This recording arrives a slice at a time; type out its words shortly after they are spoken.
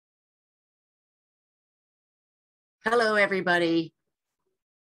Hello, everybody.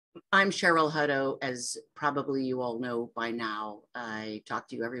 I'm Cheryl Hutto. As probably you all know by now, I talk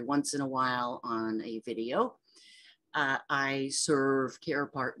to you every once in a while on a video. I serve care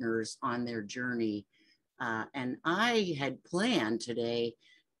partners on their journey. And I had planned today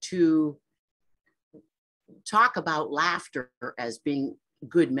to talk about laughter as being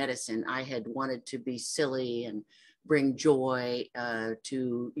good medicine. I had wanted to be silly and bring joy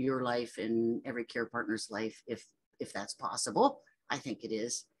to your life and every care partner's life, if that's possible. I think it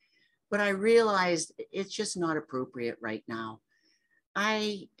is. But I realized it's just not appropriate right now.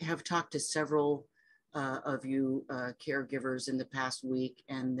 I have talked to several of you caregivers in the past week,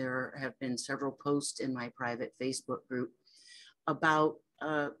 and there have been several posts in my private Facebook group about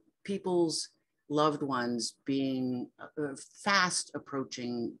people's loved ones being fast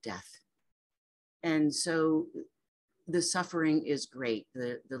approaching death. And so the suffering is great.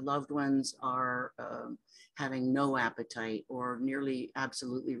 The loved ones are having no appetite or nearly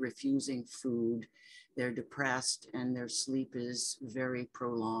absolutely refusing food. They're depressed and their sleep is very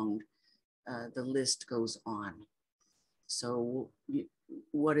prolonged. The list goes on. So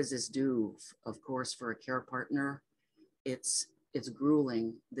what does this do? Of course, for a care partner, it's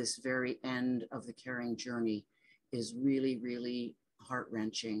grueling. This very end of the caring journey is really, really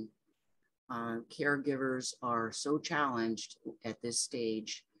heart-wrenching. Caregivers are so challenged at this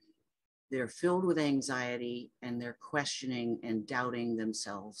stage. They're filled with anxiety and they're questioning and doubting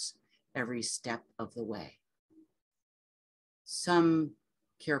themselves every step of the way. Some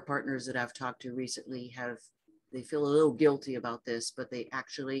care partners that I've talked to recently they feel a little guilty about this, but they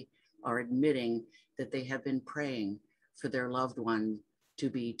actually are admitting that they have been praying for their loved one to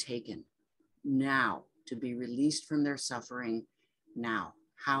be taken now, to be released from their suffering now.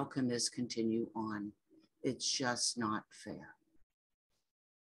 How can this continue on? It's just not fair.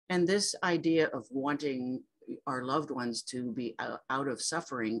 And this idea of wanting our loved ones to be out of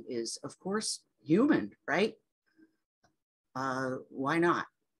suffering is, of course, human, right? Why not?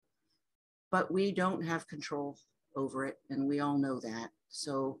 But we don't have control over it, and we all know that.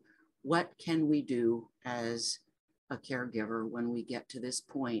 So what can we do as a caregiver when we get to this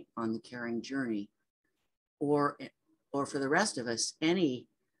point on the caring journey? Or for the rest of us, any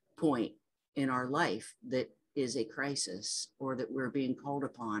point in our life that is a crisis or that we're being called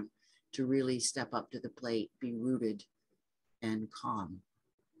upon to really step up to the plate, be rooted and calm.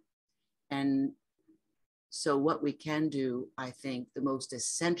 And so what we can do, I think the most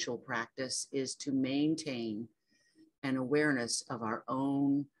essential practice is to maintain an awareness of our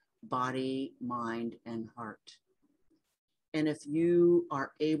own body, mind, and heart. And if you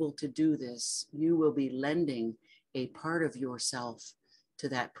are able to do this, you will be lending a part of yourself to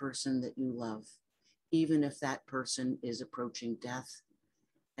that person that you love, even if that person is approaching death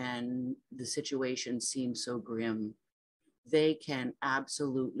and the situation seems so grim. They can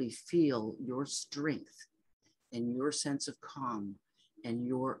absolutely feel your strength and your sense of calm and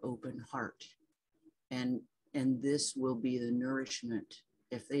your open heart. And this will be the nourishment.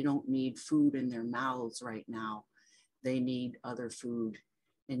 If they don't need food in their mouths right now, they need other food,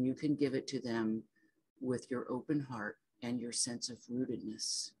 and you can give it to them with your open heart and your sense of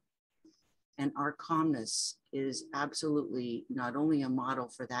rootedness. And our calmness is absolutely not only a model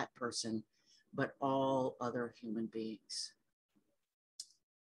for that person, but all other human beings.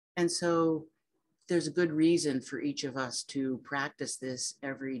 And so there's a good reason for each of us to practice this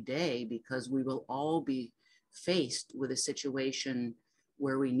every day, because we will all be faced with a situation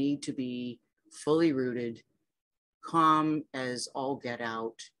where we need to be fully rooted, calm as all get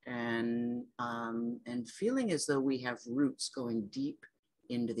out, and feeling as though we have roots going deep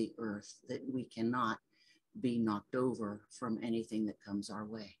into the earth, that we cannot be knocked over from anything that comes our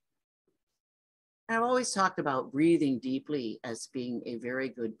way. And I've always talked about breathing deeply as being a very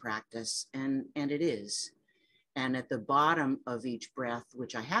good practice, and it is. And at the bottom of each breath,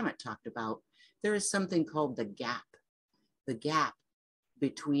 which I haven't talked about, there is something called the gap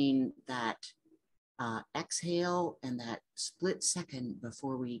between that exhale and that split second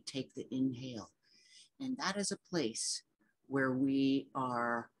before we take the inhale. And that is a place where we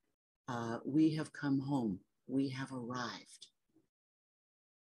have come home. We have arrived.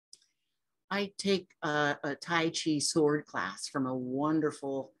 I take a Tai Chi sword class from a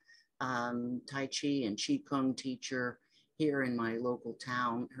wonderful Tai Chi and Qi Kung teacher here in my local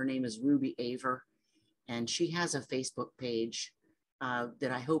town. Her name is Ruby Aver, and she has a Facebook page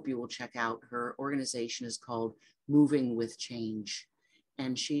that I hope you will check out. Her organization is called Moving with Change,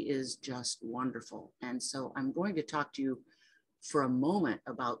 and she is just wonderful. And so I'm going to talk to you for a moment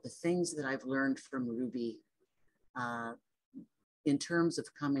about the things that I've learned from Ruby in terms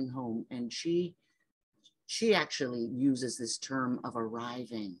of coming home. And she she actually uses this term of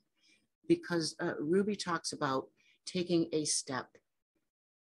arriving, because Ruby talks about taking a step.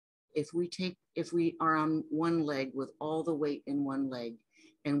 If we are on one leg with all the weight in one leg,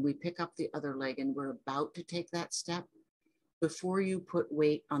 and we pick up the other leg and we're about to take that step, before you put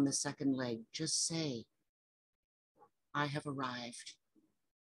weight on the second leg, just say, I have arrived.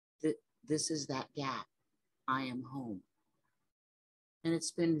 This is that gap. I am home. And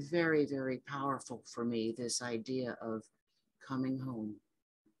it's been very, very powerful for me, this idea of coming home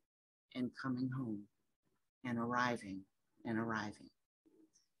and coming home and arriving and arriving.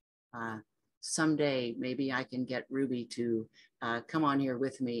 Someday, maybe I can get Ruby to come on here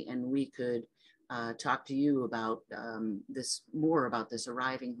with me, and we could talk to you about more about this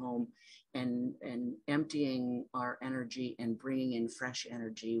arriving home and emptying our energy and bringing in fresh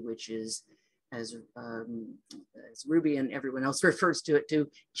energy, which is, as Ruby and everyone else refers to it too,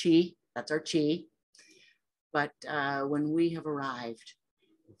 chi. That's our chi. But when we have arrived,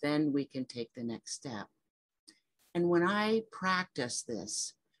 then we can take the next step. And when I practice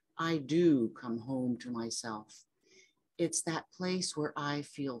this, I do come home to myself. It's that place where I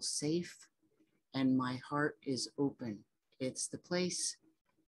feel safe and my heart is open. It's the place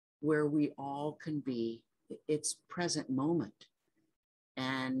where we all can be. It's present moment.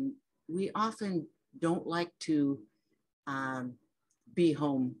 And we often don't like to be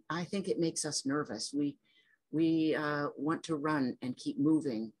home. I think it makes us nervous. We want to run and keep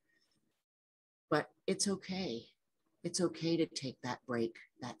moving, but it's okay. It's okay to take that break,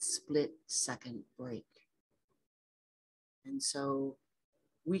 that split second break. And so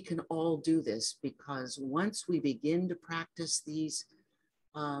we can all do this, because once we begin to practice these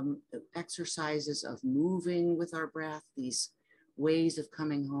exercises of moving with our breath, these ways of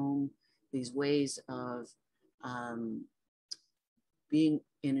coming home, these ways of being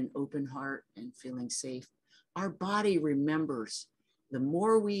in an open heart and feeling safe, our body remembers. The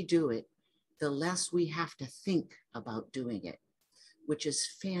more we do it, the less we have to think about doing it, which is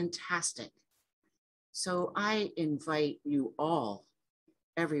fantastic. So I invite you all,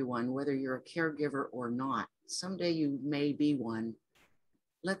 everyone, whether you're a caregiver or not, someday you may be one.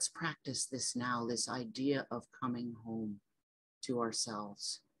 Let's practice this now, this idea of coming home to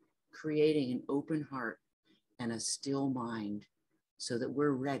ourselves, creating an open heart and a still mind so that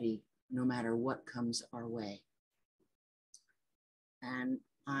we're ready no matter what comes our way. And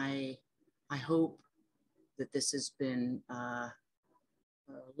I hope that this has been a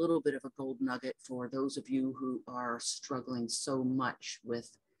little bit of a gold nugget for those of you who are struggling so much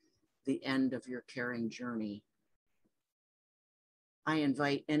with the end of your caring journey. I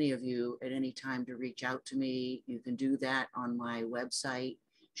invite any of you at any time to reach out to me. You can do that on my website,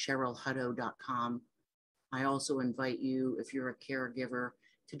 CherylHutto.com. I also invite you, if you're a caregiver,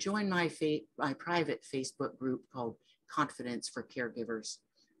 to join my private Facebook group called Confidence for Caregivers,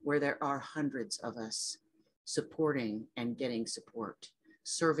 where there are hundreds of us supporting and getting support,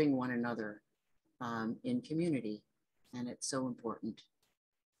 serving one another in community. And it's so important.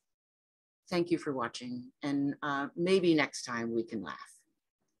 Thank you for watching. And maybe next time we can laugh.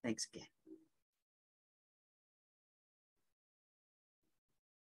 Thanks again.